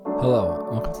Hello,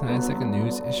 and welcome to 9 Second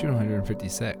News, issue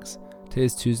 156. Today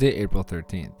is Tuesday, April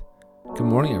 13th. Good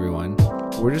morning, everyone.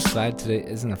 We're just glad today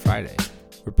isn't a Friday.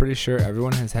 We're pretty sure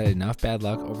everyone has had enough bad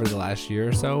luck over the last year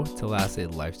or so to last a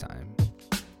lifetime.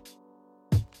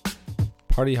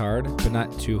 Party hard, but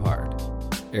not too hard.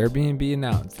 Airbnb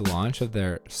announced the launch of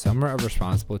their Summer of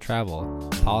Responsible Travel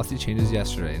policy changes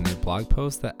yesterday in a blog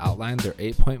post that outlined their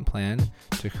 8-point plan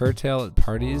to curtail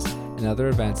parties and other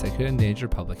events that could endanger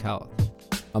public health.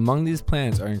 Among these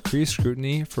plans are increased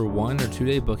scrutiny for 1 or 2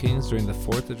 day bookings during the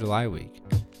 4th of July week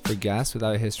for guests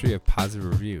without a history of positive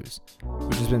reviews,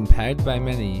 which has been pegged by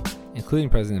many, including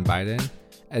President Biden,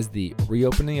 as the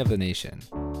reopening of the nation,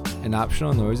 and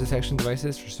optional noise detection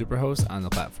devices for superhosts on the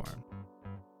platform.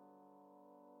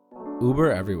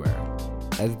 Uber everywhere.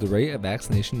 As the rate of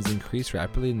vaccinations increase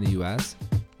rapidly in the US,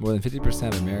 more than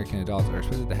 50% of American adults are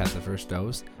expected to have the first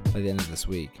dose by the end of this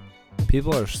week.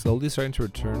 People are slowly starting to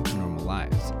return to normal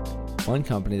lives. One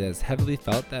company that has heavily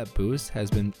felt that boost has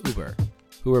been Uber,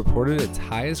 who reported its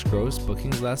highest gross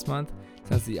bookings last month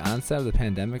since the onset of the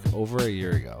pandemic over a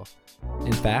year ago.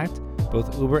 In fact,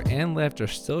 both Uber and Lyft are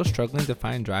still struggling to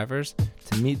find drivers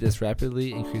to meet this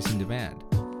rapidly increasing demand,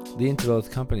 leading to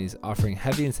both companies offering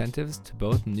heavy incentives to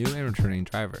both new and returning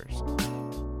drivers.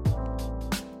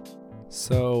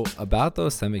 So, about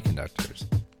those semiconductors.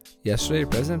 Yesterday,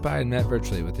 President Biden met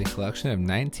virtually with a collection of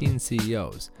 19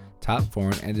 CEOs, top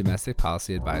foreign and domestic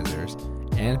policy advisors,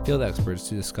 and field experts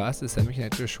to discuss the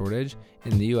semiconductor shortage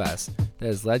in the US that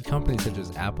has led companies such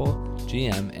as Apple,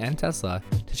 GM, and Tesla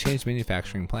to change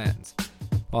manufacturing plans.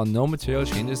 While no material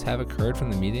changes have occurred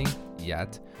from the meeting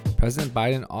yet, President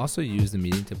Biden also used the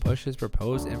meeting to push his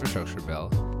proposed infrastructure bill,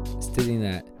 stating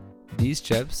that these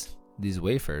chips, these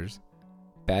wafers,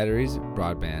 batteries,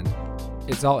 broadband,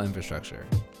 it's all infrastructure.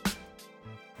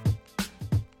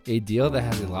 A deal that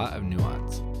has a lot of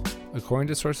nuance. According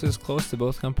to sources close to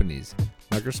both companies,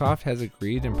 Microsoft has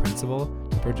agreed in principle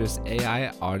to purchase AI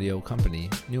audio company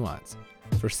Nuance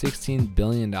for $16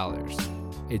 billion,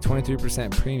 a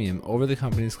 23% premium over the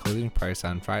company's closing price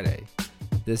on Friday.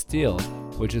 This deal,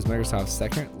 which is Microsoft's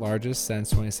second largest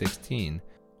since 2016,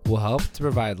 will help to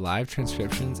provide live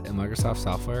transcriptions in Microsoft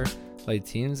software like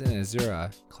Teams and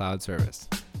Azure cloud service.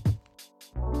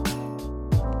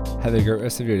 Have a great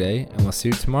rest of your day, and we'll see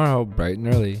you tomorrow bright and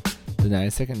early, the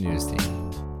 9 Second News team.